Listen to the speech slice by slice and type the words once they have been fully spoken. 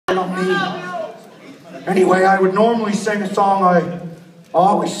on me. Anyway, I would normally sing a song I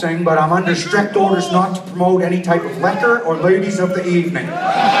always sing, but I'm under strict orders not to promote any type of liquor or ladies of the evening.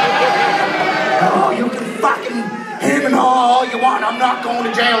 Oh, you can fucking him and all you want. I'm not going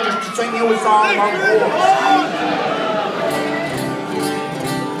to jail just to sing you a song about whores.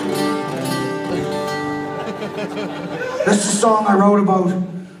 This is a song I wrote about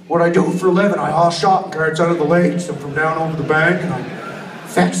what I do for a living. I haul shopping carts out of the lakes and from down over the bank, and I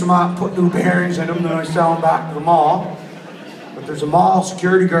fix them up, put new bearings in them, then I sell them back to the mall. But there's a mall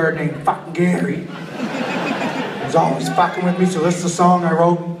security guard named fucking Gary. He's always fucking with me, so this is a song I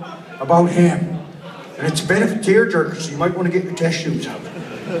wrote about him. And it's a bit of a tearjerker, so you might want to get your tissues out.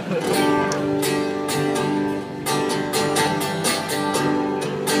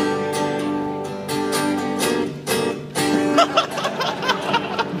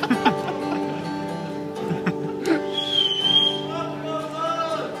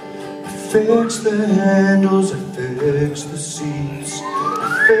 Fix the handles, I fix the seats,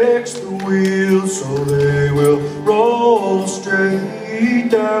 I fix the wheels so they will roll straight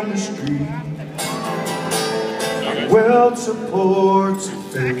down the street. I weld supports, I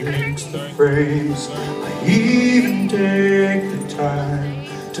fix the frames, I even take the time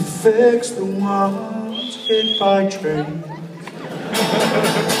to fix the ones hit by train.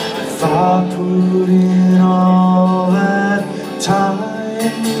 If I put in all that time,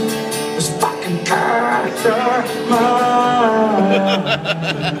 this fucking car's mine.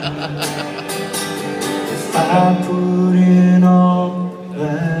 If I put in all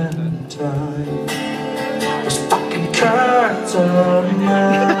that time, this fucking car's mine.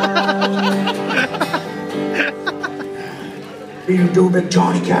 You do a big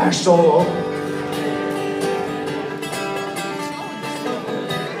Johnny Cash solo.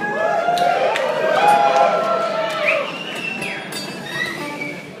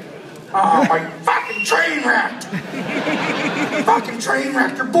 Oh, my fucking train wrecked! Fucking train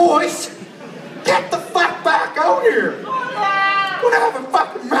wrecked your boys! Get the fuck back out here! I'm gonna have a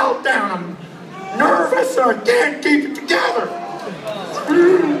fucking meltdown. I'm nervous and I can't keep it together.